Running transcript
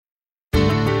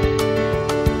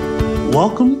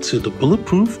Welcome to the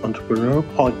Bulletproof Entrepreneur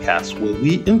Podcast, where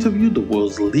we interview the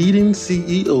world's leading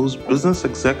CEOs, business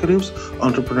executives,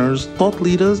 entrepreneurs, thought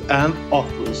leaders, and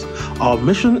authors. Our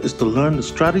mission is to learn the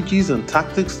strategies and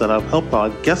tactics that have helped our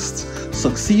guests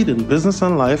succeed in business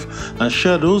and life and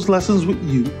share those lessons with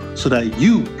you so that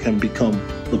you can become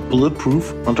the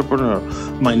Bulletproof Entrepreneur.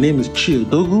 My name is Chi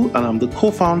Odogu, and I'm the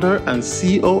co-founder and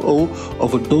COO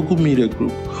of Odogu Media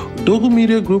Group. Odogu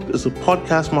Media Group is a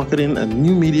podcast marketing and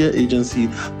new media agency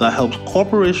that helps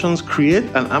corporations create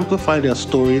and amplify their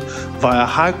story via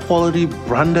high-quality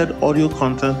branded audio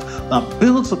content that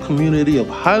builds a community of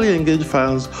highly engaged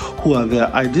fans who are their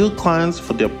ideal clients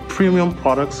for their premium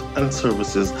products and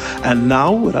services. And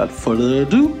now, without further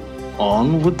ado,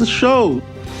 on with the show.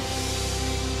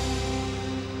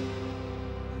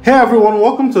 Hey everyone,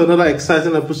 welcome to another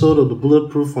exciting episode of the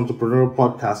Bulletproof Entrepreneur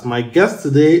Podcast. My guest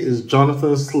today is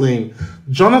Jonathan Slane.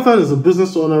 Jonathan is a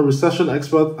business owner, recession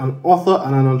expert, an author,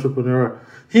 and an entrepreneur.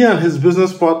 He and his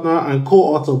business partner and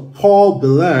co-author Paul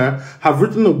Belair have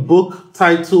written a book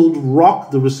titled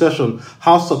Rock the Recession: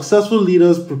 How Successful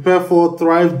Leaders Prepare for,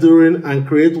 Thrive During, and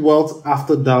Create Wealth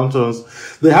After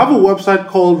Downturns. They have a website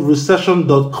called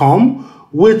Recession.com,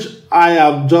 which I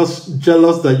am just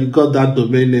jealous that you got that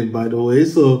domain name, by the way.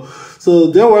 So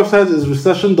their website is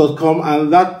Recession.com,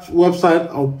 and that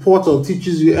website or portal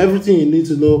teaches you everything you need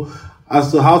to know as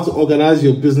to how to organize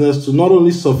your business to not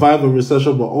only survive a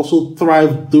recession, but also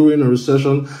thrive during a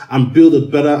recession and build a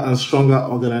better and stronger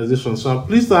organization. So I'm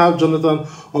pleased to have Jonathan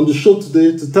on the show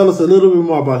today to tell us a little bit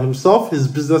more about himself, his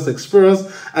business experience,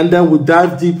 and then we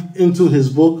dive deep into his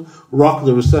book, Rock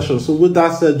the Recession. So with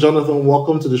that said, Jonathan,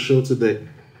 welcome to the show today.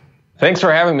 Thanks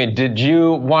for having me. Did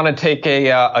you want to take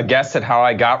a guess at how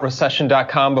I got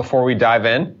Recession.com before we dive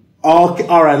in? Okay,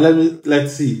 all right.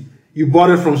 Let's see. You bought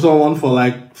it from someone for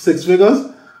like six figures?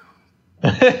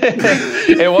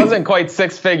 It wasn't quite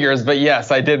six figures, but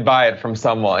yes, I did buy it from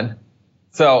someone.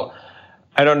 So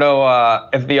I don't know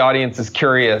if the audience is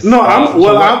curious. No,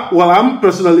 I'm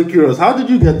personally curious. How did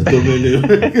you get the domain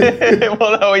name?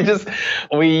 Well,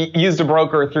 no, we used a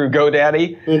broker through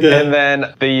GoDaddy, okay. And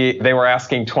then they were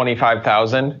asking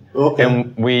 $25,000, okay.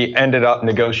 And we ended up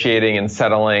negotiating and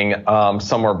settling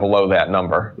somewhere below that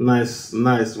number. Nice, very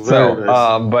nice.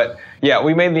 But yeah,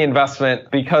 we made the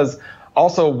investment because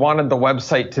also wanted the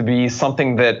website to be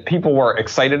something that people were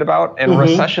excited about, and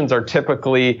recessions are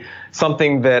typically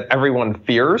something that everyone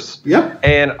fears. Yep.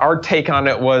 And our take on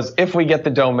it was, if we get the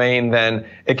domain, then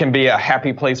it can be a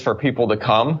happy place for people to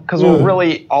come, because we're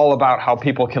really all about how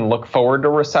people can look forward to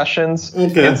recessions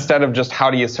instead of just how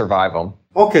do you survive them.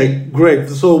 Okay, great.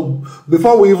 So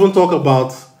before we even talk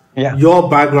about your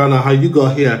background and how you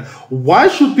got here, why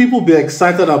should people be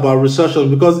excited about recession?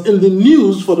 Because in the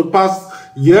news for the past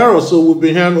year or so, we've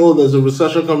been hearing, there's a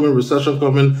recession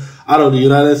coming out of the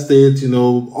United States,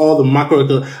 all the macro.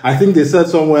 I think they said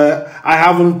somewhere, I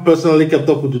haven't personally kept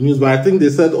up with the news, but I think they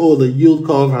said, the yield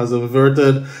curve has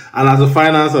inverted. And as a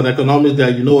finance and economics guy,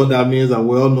 you know what that means, and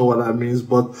we all know what that means.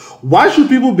 But why should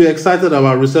people be excited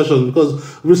about recession?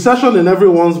 Because recession in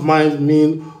everyone's mind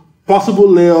means possible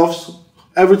layoffs,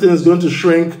 everything is going to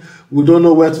shrink, we don't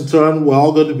know where to turn, we're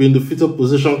all going to be in the fetal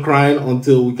position crying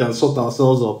until we can sort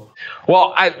ourselves up.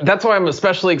 Well, that's why I'm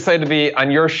especially excited to be on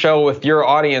your show with your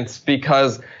audience,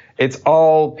 because it's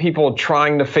all people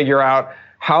trying to figure out,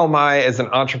 how am I as an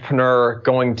entrepreneur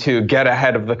going to get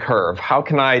ahead of the curve? How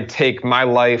can I take my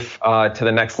life to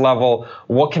the next level?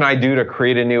 What can I do to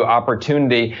create a new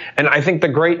opportunity? And I think the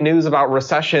great news about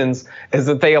recessions is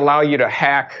that they allow you to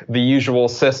hack the usual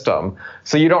system.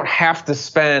 So you don't have to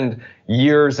spend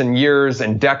years and years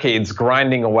and decades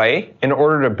grinding away in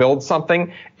order to build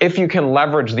something if you can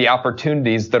leverage the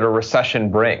opportunities that a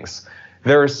recession brings.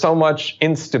 There is so much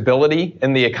instability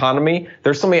in the economy.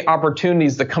 There's so many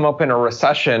opportunities that come up in a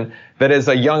recession that as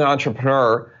a young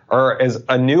entrepreneur or as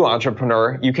a new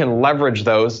entrepreneur, you can leverage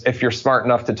those if you're smart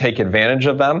enough to take advantage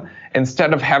of them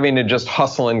instead of having to just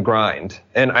hustle and grind.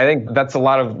 And I think that's a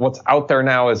lot of what's out there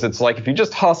now is it's like if you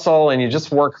just hustle and you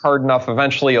just work hard enough,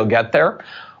 eventually you'll get there,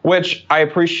 which I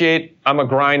appreciate. I'm a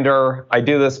grinder. I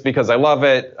do this because I love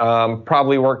it,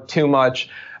 probably work too much.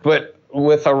 But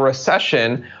with a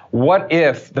recession, what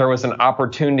if there was an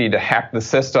opportunity to hack the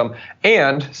system?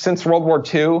 And since World War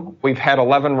II, we've had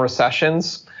 11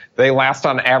 recessions. They last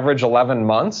on average 11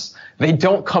 months. They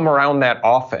don't come around that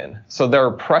often. So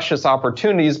they're precious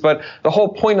opportunities. But the whole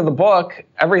point of the book,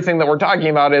 everything that we're talking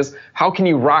about is how can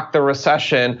you rock the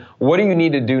recession? What do you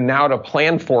need to do now to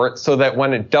plan for it so that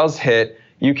when it does hit,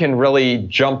 you can really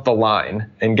jump the line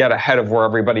and get ahead of where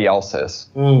everybody else is.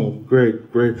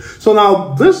 Great. So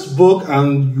now this book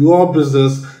and your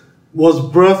business was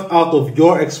birthed out of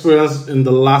your experience in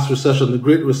the last recession, the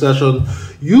Great Recession.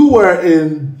 You were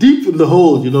deep in the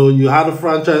hole. You had a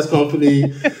franchise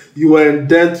company. You were in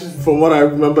debt, from what I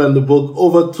remember in the book,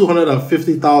 over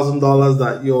 $250,000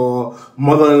 that your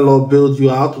mother-in-law bailed you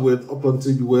out with up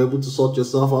until you were able to sort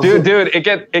yourself out. Dude,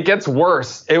 it gets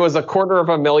worse. It was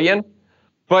 $250,000.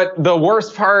 But the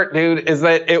worst part, dude, is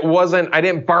that I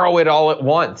didn't borrow it all at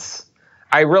once.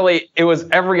 It was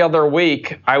every other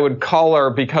week I would call her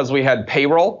because we had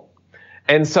payroll.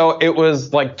 And so it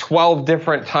was like 12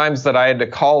 different times that I had to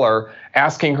call her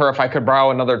asking her if I could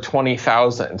borrow another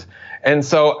 $20,000. And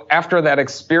so after that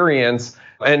experience,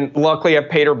 and luckily I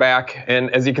paid her back.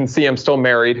 And as you can see, I'm still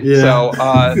married. Yeah.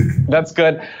 So that's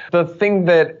good. The thing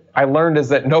that I learned is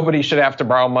that nobody should have to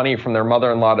borrow money from their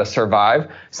mother-in-law to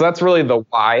survive. So that's really the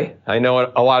why. I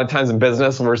know a lot of times in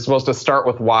business, we're supposed to start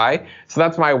with why. So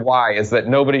that's my why, is that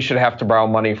nobody should have to borrow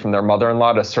money from their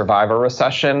mother-in-law to survive a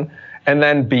recession. And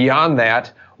then beyond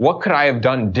that, what could I have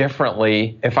done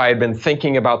differently if I had been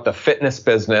thinking about the fitness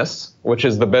business, which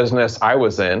is the business I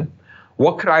was in?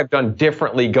 What could I have done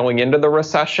differently going into the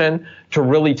recession to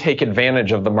really take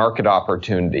advantage of the market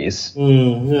opportunities?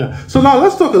 Yeah. So now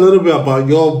let's talk a little bit about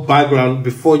your background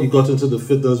before you got into the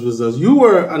fitness business. You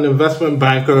were an investment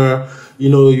banker.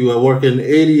 You were working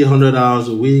 80, 100 hours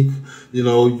a week.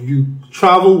 You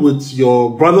traveled with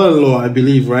your brother-in-law, I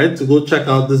believe, right, to go check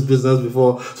out this business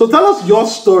before. So tell us your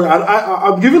story.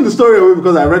 I'm giving the story away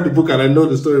because I read the book and I know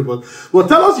the story. But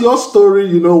tell us your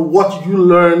story, what you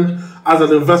learned as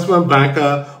an investment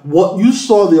banker, what you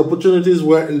saw the opportunities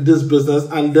were in this business,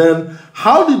 and then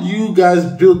how did you guys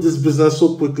build this business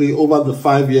so quickly over the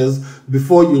 5 years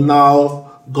before you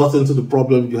now got into the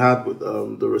problem you had with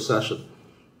the recession?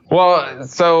 Well,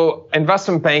 so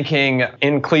investment banking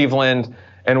in Cleveland,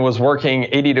 and was working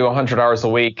 80 to 100 hours a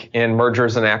week in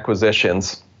mergers and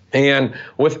acquisitions. And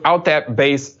without that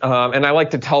base, and I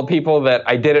like to tell people that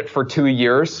I did it for 2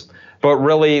 years, but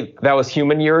really that was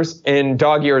human years. In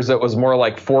dog years, it was more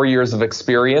like 4 years of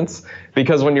experience,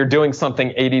 because when you're doing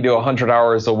something 80 to 100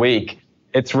 hours a week,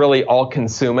 it's really all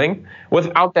consuming.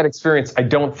 Without that experience, I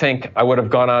don't think I would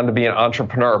have gone on to be an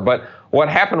entrepreneur. But what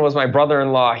happened was my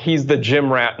brother-in-law, he's the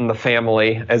gym rat in the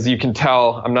family. As you can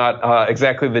tell, I'm not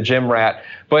exactly the gym rat,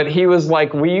 but he was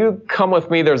like, will you come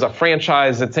with me? There's a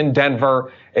franchise. It's in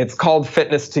Denver. It's called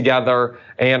Fitness Together.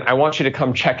 And I want you to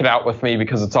come check it out with me,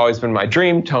 because it's always been my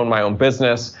dream to own my own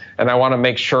business. And I want to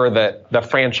make sure that the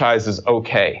franchise is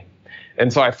okay.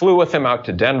 And so I flew with him out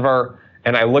to Denver,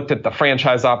 and I looked at the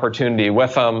franchise opportunity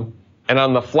with him. And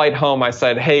on the flight home, I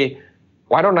said, hey,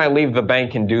 why don't I leave the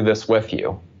bank and do this with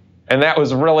you? And that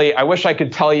was really, I wish I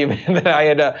could tell you that I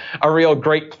had a real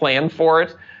great plan for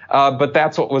it, but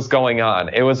that's what was going on.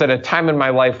 It was at a time in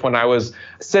my life when I was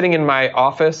sitting in my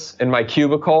office, in my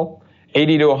cubicle,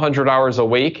 80 to 100 hours a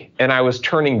week, and I was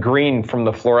turning green from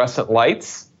the fluorescent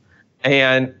lights.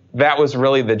 And that was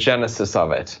really the genesis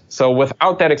of it. So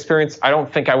without that experience, I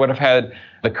don't think I would have had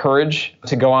the courage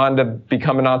to go on to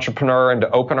become an entrepreneur and to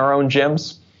open our own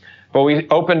gyms. But we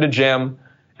opened a gym.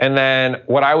 And then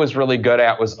what I was really good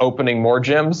at was opening more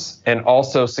gyms and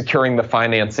also securing the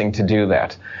financing to do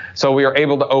that. So we were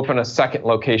able to open a second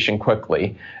location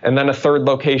quickly, and then a third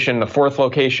location, a fourth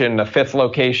location, a fifth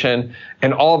location.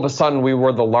 And all of a sudden we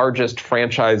were the largest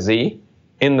franchisee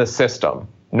in the system.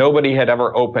 Nobody had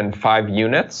ever opened 5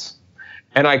 units.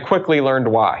 And I quickly learned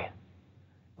why.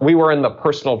 We were in the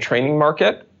personal training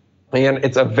market, and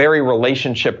it's a very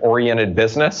relationship-oriented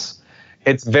business.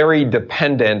 It's very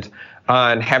dependent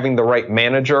on having the right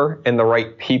manager and the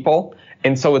right people.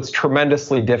 And so it's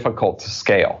tremendously difficult to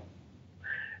scale.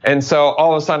 And so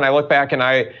all of a sudden I look back and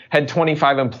I had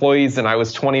 25 employees and I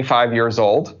was 25 years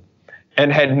old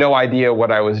and had no idea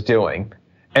what I was doing.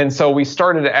 And so we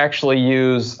started to actually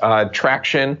use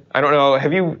traction. I don't know,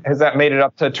 has that made it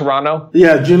up to Toronto?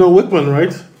 Yeah, Gino Wickman,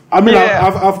 right? I mean, yeah.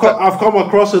 I've come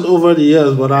across it over the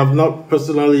years, but I've not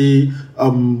personally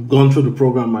gone through the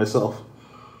program myself.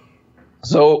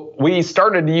 So we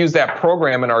started to use that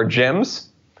program in our gyms,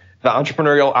 the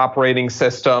entrepreneurial operating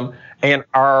system, and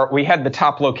we had the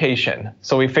top location.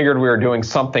 So we figured we were doing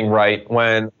something right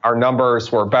when our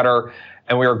numbers were better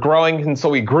and we were growing. And so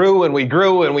we grew and we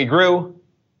grew and we grew.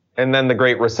 And then the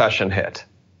Great Recession hit.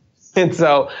 And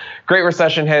so Great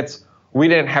Recession hits. We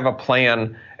didn't have a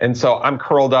plan. And so I'm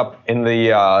curled up in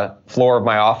the floor of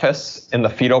my office in the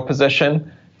fetal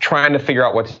position, trying to figure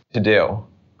out what to do.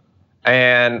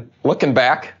 And looking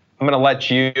back, I'm going to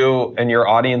let you and your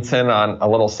audience in on a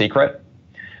little secret.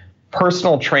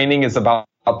 Personal training is about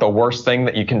the worst thing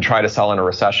that you can try to sell in a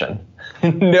recession.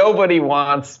 Nobody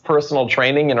wants personal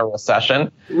training in a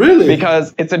recession. Really?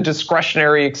 Because it's a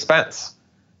discretionary expense.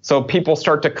 So people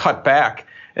start to cut back.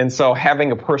 And so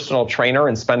having a personal trainer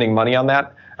and spending money on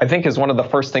that, I think is one of the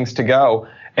first things to go.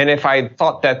 And if I had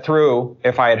thought that through,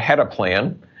 if I had had a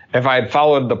plan, if I had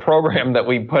followed the program that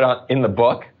we put on in the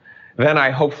book, then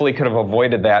I hopefully could have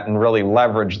avoided that and really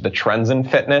leveraged the trends in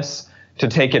fitness to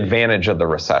take advantage of the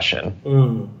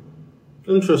recession.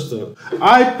 Interesting.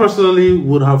 I personally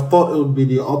would have thought it would be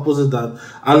the opposite, that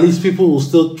at least people will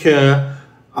still care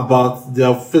about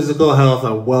their physical health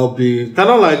and well-being. Kind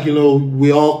of like,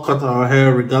 we all cut our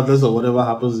hair regardless of whatever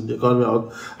happens in the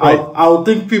economy. I would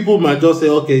think people might just say,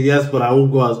 okay, yes, but I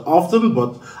won't go as often,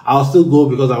 but I'll still go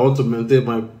because I want to maintain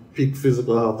my peak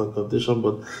physical health and condition.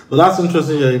 But that's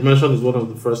interesting. You mentioned is one of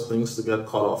the first things to get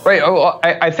cut off. Right. Oh,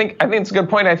 I think it's a good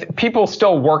point. People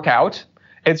still work out.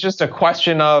 It's just a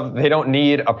question of they don't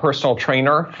need a personal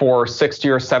trainer for $60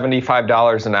 or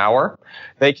 $75 an hour.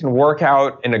 They can work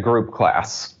out in a group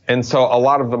class. And so a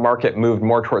lot of the market moved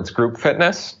more towards group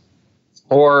fitness.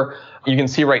 Or you can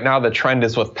see right now the trend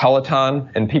is with Peloton,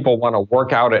 and people want to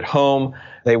work out at home.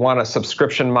 They want a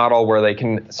subscription model where they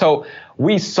can. So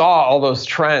we saw all those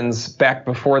trends back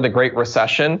before the Great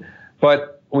Recession,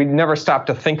 but we never stopped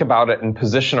to think about it and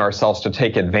position ourselves to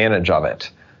take advantage of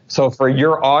it. So for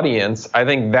your audience, I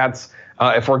think that's,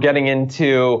 if we're getting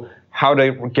into how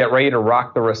to get ready to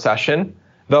rock the recession,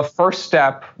 the first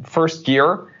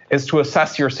gear is to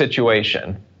assess your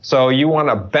situation. So you want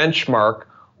to benchmark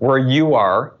where you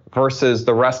are versus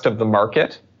the rest of the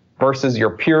market, versus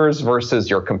your peers, versus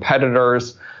your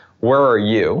competitors. Where are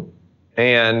you?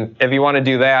 And if you want to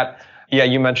do that,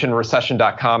 you mentioned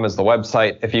recession.com as the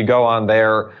website. If you go on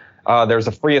there, there's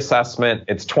a free assessment.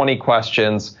 It's 20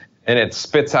 questions. And it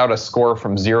spits out a score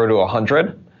from 0 to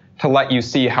 100 to let you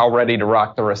see how ready to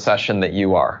rock the recession that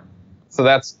you are. So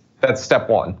that's step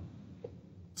one.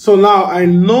 So now I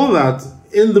know that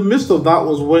in the midst of that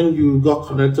was when you got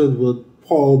connected with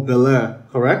Paul Belair,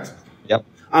 correct? Yep.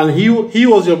 And he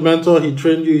was your mentor. He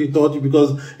trained you. He taught you,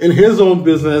 because in his own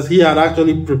business, he had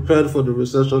actually prepared for the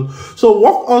recession. So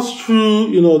walk us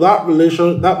through, that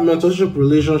mentorship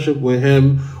relationship with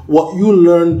him, what you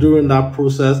learned during that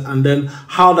process, and then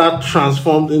how that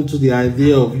transformed into the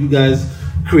idea of you guys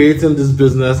creating this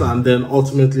business and then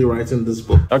ultimately writing this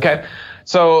book. Okay.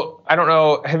 So I don't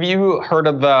know, have you heard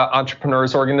of the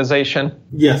Entrepreneurs Organization?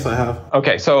 Yes, I have.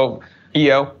 Okay. So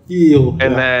EO.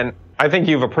 And then I think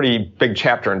you have a pretty big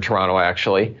chapter in Toronto,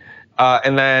 actually.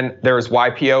 And then there's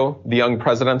YPO, the Young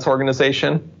Presidents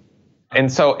Organization.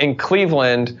 And so in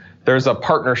Cleveland, there's a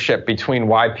partnership between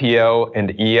YPO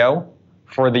and EO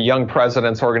for the Young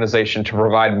Presidents Organization to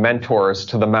provide mentors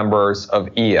to the members of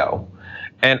EO.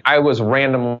 And I was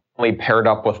randomly paired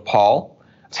up with Paul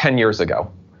 10 years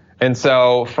ago. And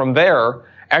so from there,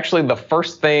 actually the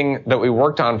first thing that we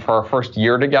worked on for our first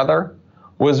year together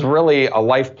was really a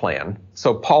life plan.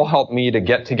 So Paul helped me to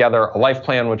get together a life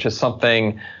plan, which is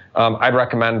something I'd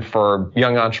recommend for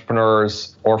young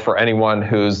entrepreneurs or for anyone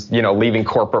who's, leaving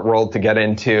corporate world to get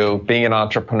into being an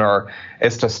entrepreneur,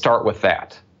 is to start with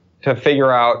that, to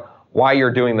figure out why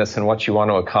you're doing this and what you want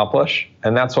to accomplish.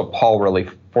 And that's what Paul really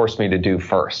forced me to do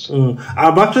first. I'm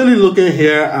actually looking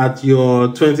here at your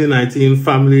 2019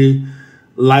 family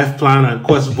life plan and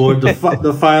quest board, the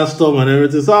firestorm and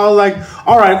everything. So I was like,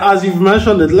 all right, as you've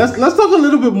mentioned it, let's talk a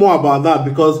little bit more about that,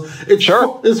 because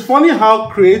it's funny how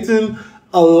creating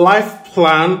a life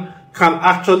plan can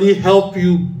actually help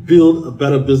you build a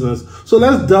better business. So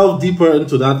let's delve deeper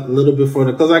into that a little bit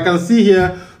further, because I can see here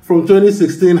from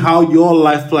 2016 how your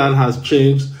life plan has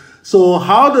changed. So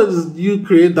how did you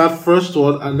create that first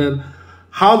one, and then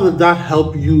how did that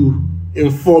help you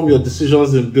inform your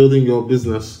decisions in building your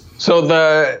business?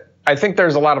 So I think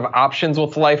there's a lot of options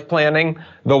with life planning.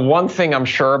 The one thing I'm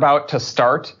sure about to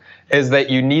start is that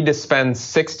you need to spend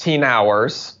 16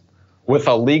 hours with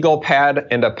a legal pad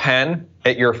and a pen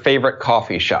at your favorite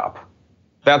coffee shop.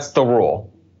 That's the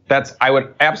rule. I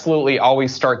would absolutely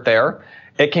always start there.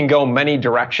 It can go many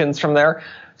directions from there.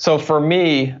 So for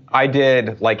me, I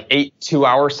did like 8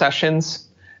 2-hour sessions,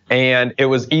 and it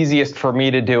was easiest for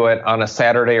me to do it on a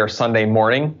Saturday or Sunday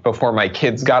morning before my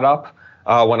kids got up,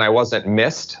 when I wasn't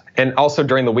missed. And also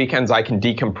during the weekends, I can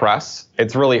decompress.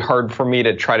 It's really hard for me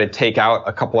to try to take out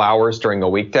a couple hours during a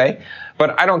weekday,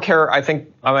 but I don't care. I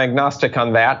think I'm agnostic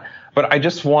on that. But I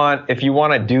just if you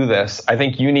want to do this, I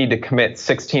think you need to commit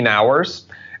 16 hours,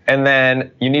 and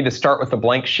then you need to start with a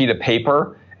blank sheet of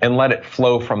paper and let it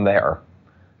flow from there.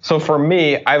 So for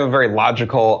me, I have a very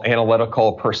logical,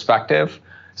 analytical perspective.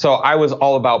 So I was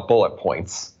all about bullet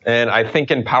points, and I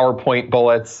think in PowerPoint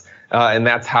bullets, and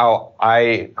that's how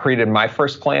I created my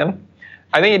first plan.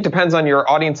 I think it depends on your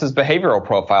audience's behavioral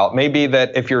profile. It may be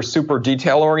that if you're super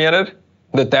detail oriented,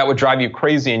 that would drive you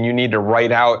crazy and you need to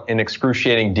write out in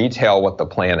excruciating detail what the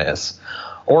plan is.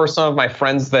 Or some of my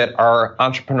friends that are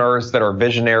entrepreneurs, that are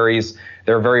visionaries,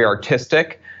 they're very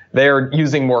artistic. They're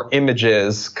using more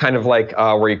images, kind of like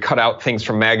where you cut out things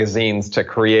from magazines to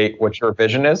create what your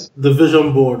vision is. The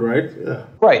vision board, right? Yeah.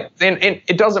 Right. And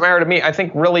it doesn't matter to me. I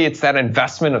think really it's that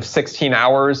investment of 16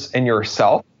 hours in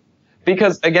yourself.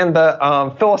 Because again,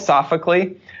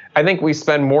 philosophically, I think we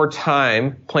spend more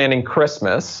time planning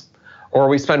Christmas, or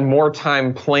we spend more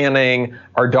time planning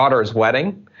our daughter's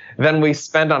wedding than we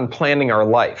spend on planning our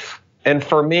life. And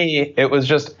for me, it was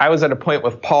just, I was at a point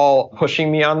with Paul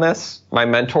pushing me on this, my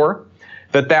mentor,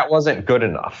 that wasn't good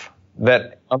enough.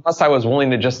 That unless I was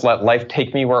willing to just let life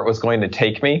take me where it was going to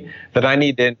take me, that I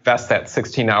need to invest that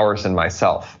 16 hours in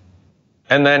myself.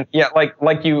 And then, yeah,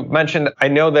 like you mentioned, I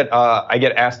know that I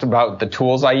get asked about the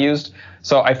tools I used.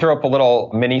 So I threw up a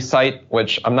little mini site,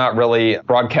 which I'm not really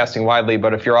broadcasting widely,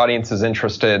 but if your audience is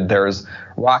interested, there's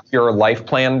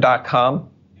rockyourlifeplan.com.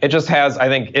 It just has, I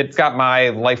think it's got my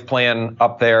life plan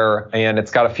up there, and it's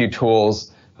got a few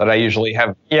tools that I usually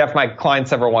have. Yeah, if my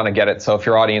clients ever want to get it. So if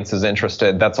your audience is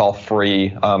interested, that's all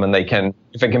free, and they can,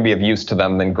 if it can be of use to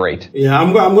them, then great. Yeah,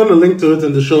 I'm going to link to it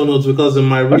in the show notes, because in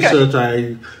my research,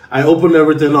 I opened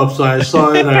everything up. So I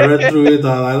saw it, I read through it,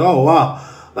 I was like, oh, wow,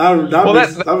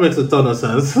 that makes a ton of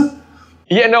sense.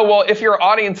 Yeah, no, well, if your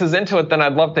audience is into it, then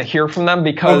I'd love to hear from them,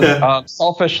 because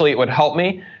selfishly it would help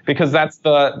me, because that's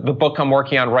the book I'm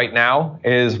working on right now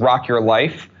is Rock Your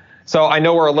Life. So I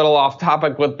know we're a little off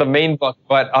topic with the main book,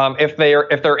 but if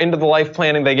they're into the life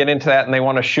planning, they get into that and they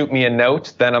want to shoot me a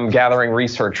note, then I'm gathering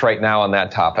research right now on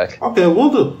that topic. Okay,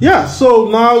 we'll do. Yeah, so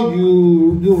now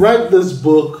you write this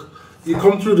book, you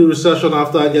come through the recession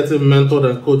after getting mentored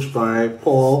and coached by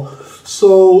Paul.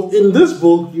 So in this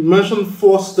book, you mentioned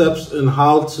 4 steps in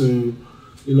how to,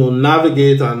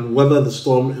 navigate and weather the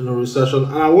storm in a recession.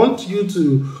 And I want you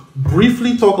to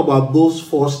briefly talk about those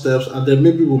 4 steps, and then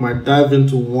maybe we might dive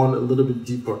into one a little bit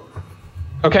deeper.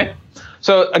 Okay.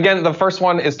 So again, the first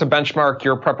one is to benchmark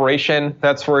your preparation.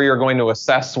 That's where you're going to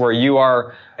assess where you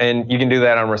are, and you can do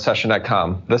that on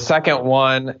recession.com. The second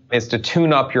one is to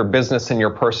tune up your business and your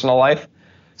personal life.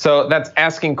 So that's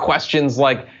asking questions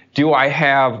like, do I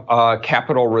have a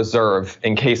capital reserve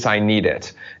in case I need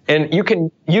it? And you can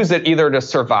use it either to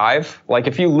survive. Like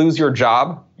if you lose your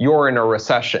job, you're in a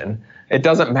recession. It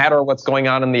doesn't matter what's going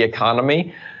on in the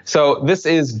economy. So this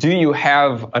is, do you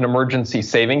have an emergency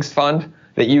savings fund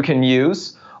that you can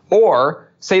use? Or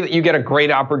say that you get a great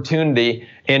opportunity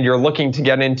and you're looking to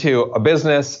get into a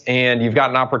business and you've got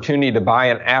an opportunity to buy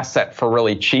an asset for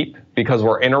really cheap because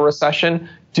we're in a recession.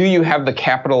 Do you have the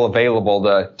capital available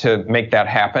to make that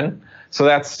happen? So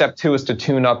that's step 2, is to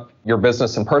tune up your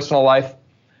business and personal life.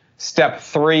 Step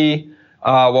 3,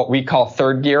 what we call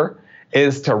third gear,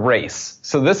 is to race.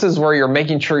 So this is where you're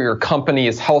making sure your company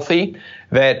is healthy,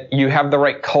 that you have the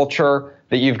right culture,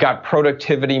 that you've got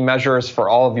productivity measures for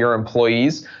all of your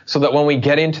employees, so that when we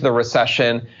get into the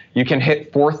recession, you can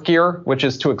hit 4th gear, which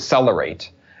is to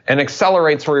accelerate. And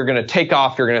accelerate's where you're going to take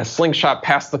off, you're going to slingshot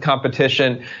past the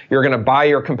competition, you're going to buy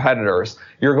your competitors,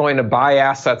 you're going to buy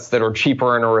assets that are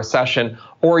cheaper in a recession,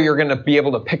 or you're going to be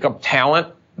able to pick up talent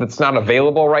that's not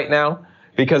available right now.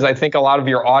 Because I think a lot of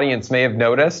your audience may have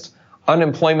noticed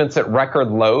unemployment's at record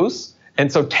lows,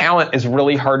 and so talent is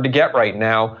really hard to get right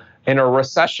now. And a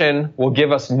recession will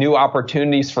give us new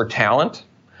opportunities for talent,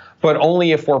 but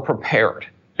only if we're prepared.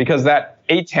 Because that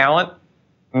talent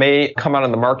may come out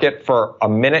on the market for a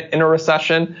minute in a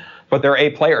recession, but they're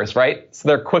A players, right? So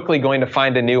they're quickly going to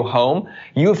find a new home.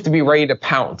 You have to be ready to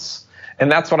pounce.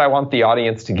 And that's what I want the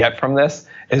audience to get from this,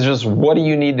 is just what do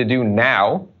you need to do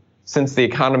now, since the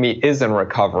economy is in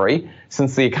recovery,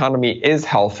 since the economy is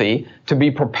healthy, to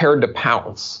be prepared to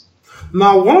pounce.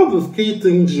 Now, one of the key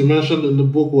things you mentioned in the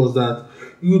book was that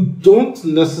you don't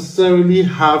necessarily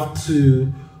have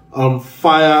to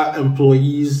fire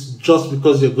employees just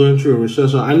because you're going through a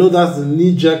recession. I know that's the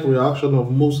knee-jerk reaction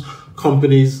of most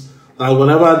companies, that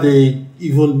whenever they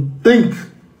even think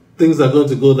things are going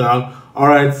to go down, all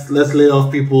right, let's lay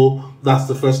off people. That's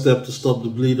the first step to stop the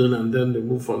bleeding, and then they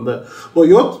move from there. But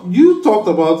you talked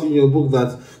about in your book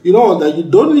that, that you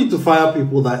don't need to fire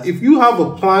people, that if you have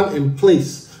a plan in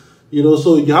place,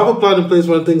 so you have a plan in place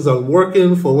when things are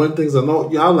working, for when things are not,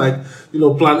 you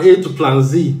have plan A to plan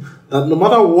Z, that no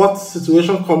matter what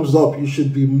situation comes up, you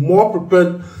should be more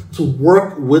prepared to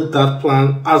work with that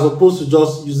plan, as opposed to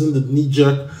just using the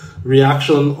knee-jerk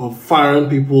reaction of firing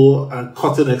people and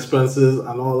cutting expenses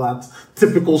and all that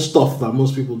typical stuff that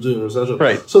most people do in recession.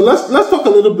 Right. So let's talk a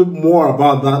little bit more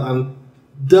about that and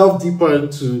delve deeper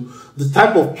into the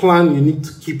type of plan you need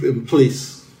to keep in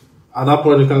place. at that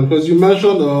point in time? Because you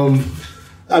mentioned,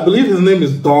 I believe his name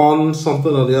is Don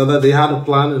something or the other. They had a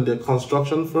plan in their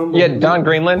construction firm. Yeah, Don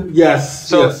Greenland. Yes.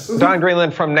 So yes. Don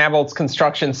Greenland from Nabolt's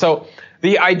Construction. So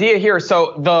the idea here,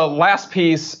 so the last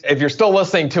piece, if you're still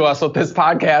listening to us with this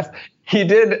podcast, he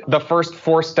did the first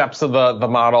 4 steps of the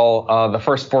model, the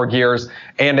first 4 gears,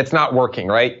 and it's not working,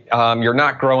 right? You're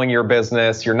not growing your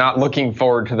business. You're not looking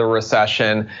forward to the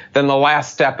recession. Then the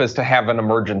last step is to have an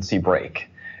emergency brake.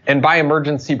 And by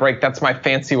emergency brake, that's my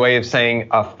fancy way of saying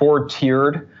a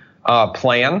 4-tiered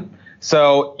plan.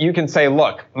 So you can say,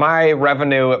 look, my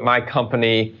revenue at my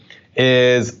company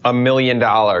is $1 million.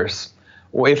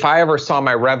 If I ever saw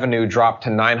my revenue drop to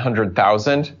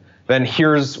 900,000, then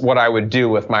here's what I would do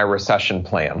with my recession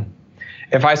plan.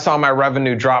 If I saw my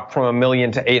revenue drop from $1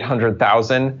 million to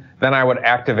 800,000, then I would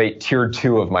activate tier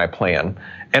 2 of my plan.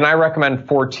 And I recommend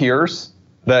 4 tiers.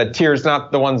 The tiers,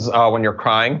 not the ones when you're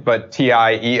crying, but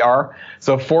TIER.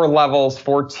 So 4 levels,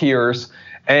 4 tiers.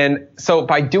 And so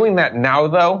by doing that now,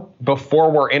 though,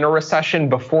 before we're in a recession,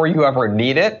 before you ever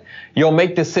need it, you'll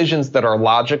make decisions that are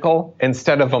logical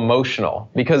instead of emotional,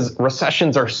 because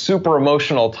recessions are super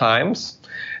emotional times.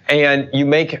 And you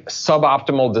make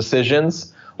suboptimal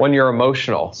decisions when you're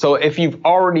emotional. So if you've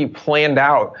already planned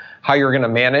out how you're going to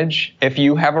manage, if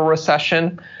you have a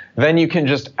recession, then you can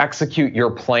just execute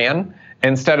your plan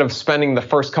instead of spending the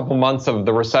first couple months of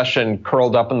the recession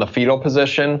curled up in the fetal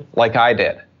position like I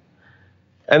did.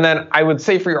 And then I would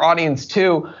say for your audience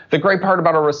too, the great part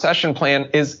about a recession plan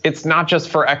is it's not just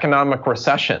for economic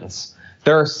recessions.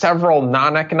 There are several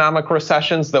non-economic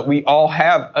recessions that we all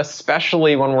have,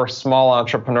 especially when we're small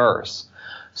entrepreneurs.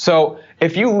 So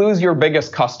if you lose your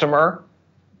biggest customer,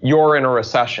 you're in a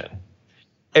recession.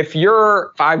 If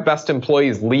your 5 best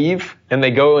employees leave and they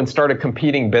go and start a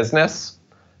competing business,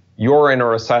 you're in a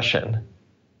recession.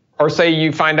 Or say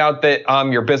you find out that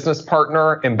your business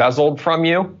partner embezzled from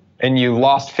you and you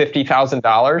lost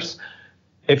 $50,000.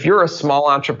 If you're a small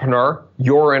entrepreneur,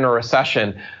 you're in a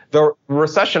recession. The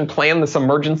recession plan, this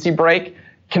emergency brake,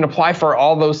 can apply for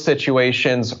all those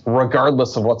situations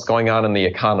regardless of what's going on in the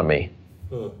economy.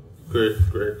 Oh, great.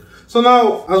 So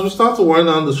now, as we start to wind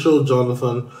down the show,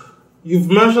 Jonathan, you've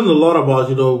mentioned a lot about,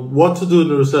 what to do in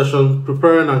the recession,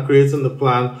 preparing and creating the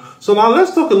plan. So now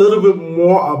let's talk a little bit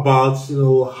more about,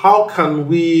 how can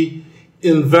we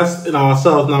invest in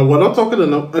ourselves. Now, we're not talking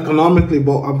economically,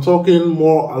 but I'm talking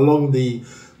more along the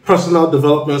personal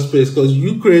development space, because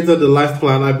you created the life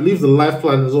plan. I believe the life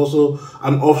plan is also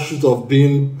an offshoot of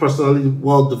being personally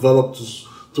well developed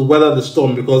to weather the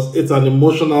storm, because it's an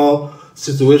emotional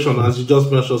situation, as you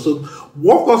just mentioned. So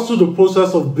walk us through the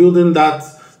process of building that,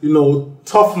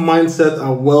 tough mindset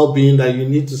and well-being that you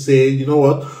need to say, you know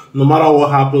what, no matter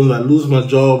what happens, I lose my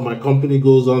job, my company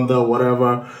goes under,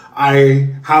 whatever, I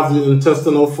have the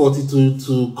intestinal fortitude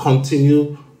to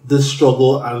continue this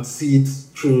struggle and see it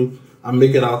through and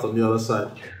make it out on the other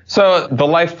side. So the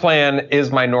life plan is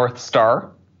my North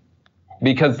Star,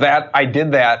 because I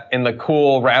did that in the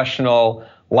cool, rational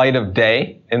light of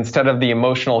day instead of the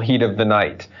emotional heat of the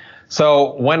night.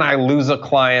 So when I lose a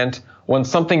client, when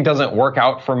something doesn't work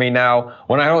out for me now,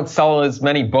 when I don't sell as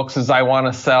many books as I want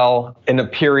to sell in a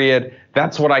period,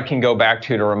 that's what I can go back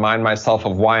to remind myself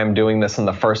of why I'm doing this in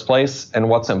the first place and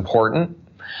what's important.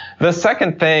 The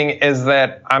second thing is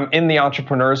that I'm in the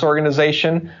entrepreneurs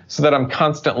organization so that I'm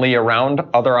constantly around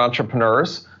other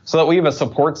entrepreneurs so that we have a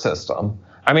support system.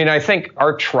 I mean, I think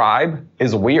our tribe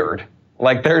is weird.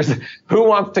 Like who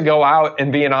wants to go out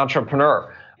and be an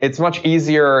entrepreneur? It's much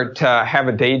easier to have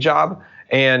a day job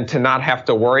and to not have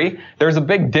to worry. There's a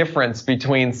big difference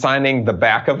between signing the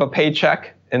back of a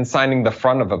paycheck and signing the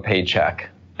front of a paycheck.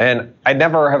 And I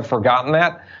never have forgotten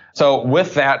that. So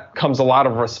with that comes a lot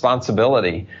of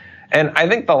responsibility. And I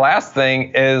think the last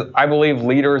thing is I believe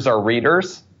leaders are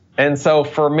readers. And so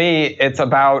for me, it's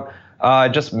about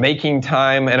just making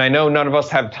time. And I know none of us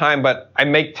have time, but I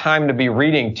make time to be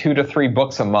reading 2 to 3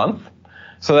 books a month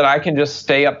so that I can just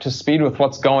stay up to speed with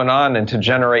what's going on and to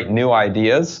generate new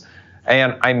ideas.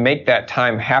 And I make that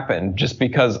time happen just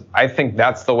because I think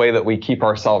that's the way that we keep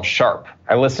ourselves sharp.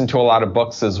 I listen to a lot of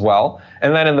books as well.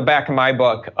 And then in the back of my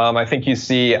book, I think you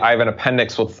see I have an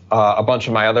appendix with a bunch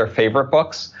of my other favorite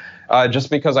books, just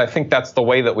because I think that's the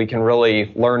way that we can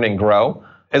really learn and grow.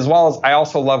 As well as I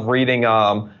also love reading,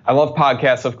 I love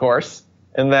podcasts, of course.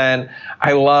 And then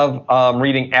I love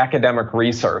reading academic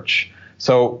research.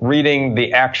 So reading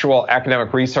the actual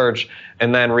academic research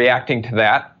and then reacting to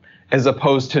that, as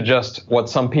opposed to just what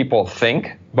some people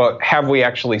think, but have we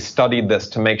actually studied this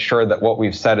to make sure that what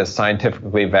we've said is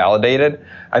scientifically validated?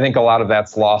 I think a lot of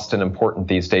that's lost and important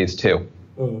these days too.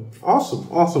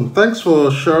 Awesome. Thanks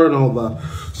for sharing all that.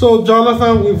 So,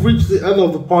 Jonathan, we've reached the end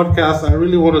of the podcast. I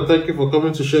really want to thank you for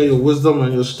coming to share your wisdom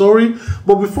and your story.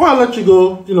 But before I let you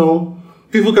go,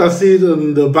 people can see it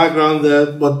in the background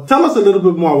there, but tell us a little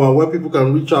bit more about where people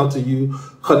can reach out to you,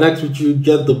 connect with you,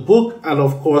 get the book, and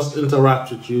of course,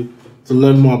 interact with you to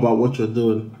learn more about what you're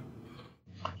doing.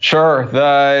 Sure.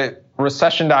 The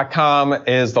Recession.com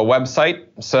is the website,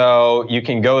 so you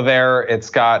can go there.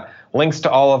 It's got links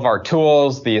to all of our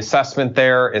tools. The assessment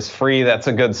there is free. That's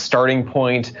a good starting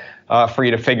point for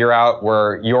you to figure out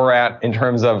where you're at in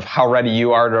terms of how ready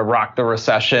you are to rock the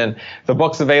recession. The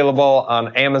book's available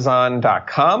on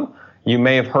Amazon.com. You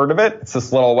may have heard of it. It's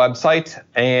this little website.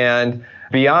 And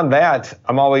beyond that,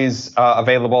 I'm always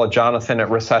available at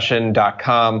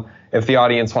jonathan@recession.com. If the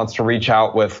audience wants to reach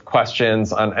out with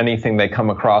questions on anything they come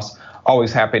across,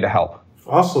 always happy to help.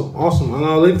 Awesome. And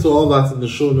I'll link to all that in the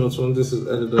show notes when this is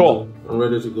edited Cool. and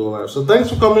ready to go live. So thanks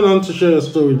for coming on to share your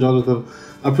story, Jonathan.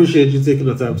 I appreciate you taking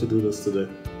the time to do this today.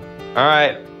 All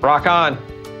right, rock on.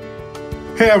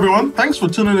 Hey everyone, thanks for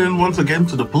tuning in once again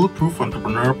to the Bulletproof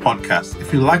Entrepreneur Podcast.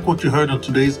 If you like what you heard on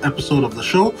today's episode of the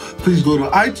show, please go to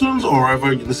iTunes or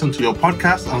wherever you listen to your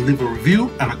podcast and leave a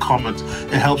review and a comment.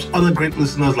 It helps other great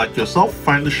listeners like yourself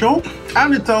find the show,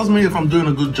 and it tells me if I'm doing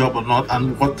a good job or not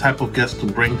and what type of guests to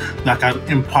bring that can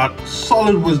impart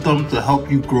solid wisdom to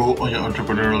help you grow on your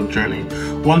entrepreneurial journey.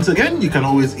 Once again, you can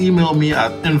always email me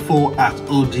at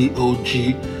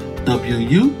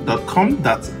info@odogwu.com.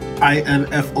 That's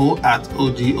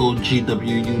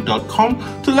info@odogwu.com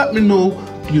to let me know,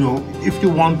 if you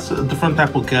want a different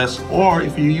type of guest or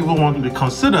if you even want to be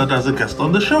considered as a guest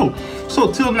on the show. So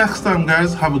till next time,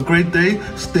 guys, have a great day,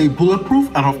 stay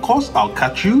bulletproof, and of course, I'll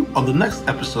catch you on the next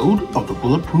episode of the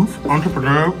Bulletproof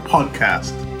Entrepreneur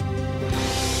Podcast.